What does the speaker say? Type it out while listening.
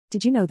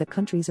Did you know that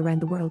countries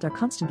around the world are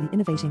constantly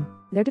innovating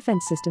their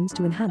defense systems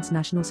to enhance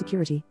national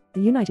security?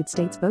 The United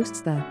States boasts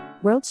the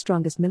world's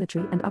strongest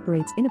military and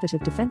operates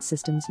innovative defense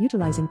systems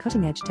utilizing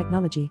cutting-edge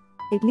technology.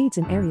 It leads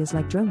in areas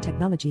like drone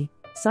technology,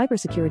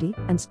 cybersecurity,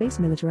 and space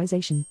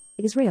militarization.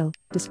 Israel,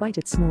 despite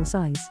its small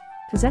size,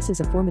 possesses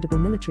a formidable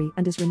military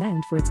and is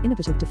renowned for its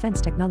innovative defense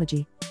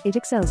technology. It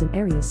excels in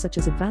areas such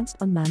as advanced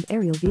unmanned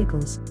aerial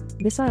vehicles,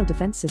 missile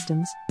defense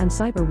systems, and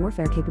cyber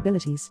warfare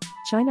capabilities.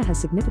 China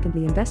has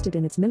significantly invested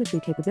in its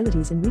military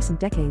capabilities in recent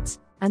decades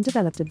and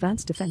developed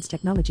advanced defense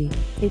technology.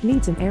 It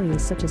leads in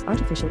areas such as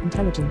artificial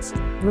intelligence,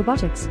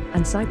 robotics,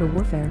 and cyber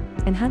warfare,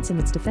 enhancing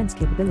its defense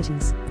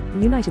capabilities.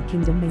 The United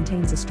Kingdom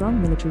maintains a strong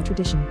military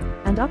tradition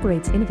and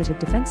operates innovative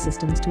defense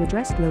systems to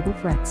address global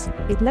threats.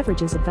 It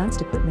leverages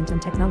advanced equipment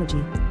and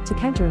technology to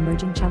counter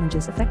emerging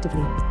challenges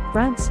effectively.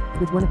 France,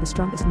 with one of the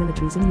strongest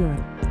militaries in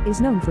Europe, is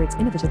known for its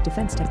innovative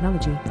defense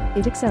technology.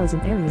 It excels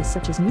in areas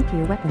such as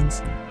nuclear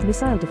weapons,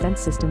 missile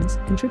defense systems,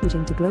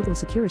 contributing to global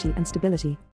security and stability.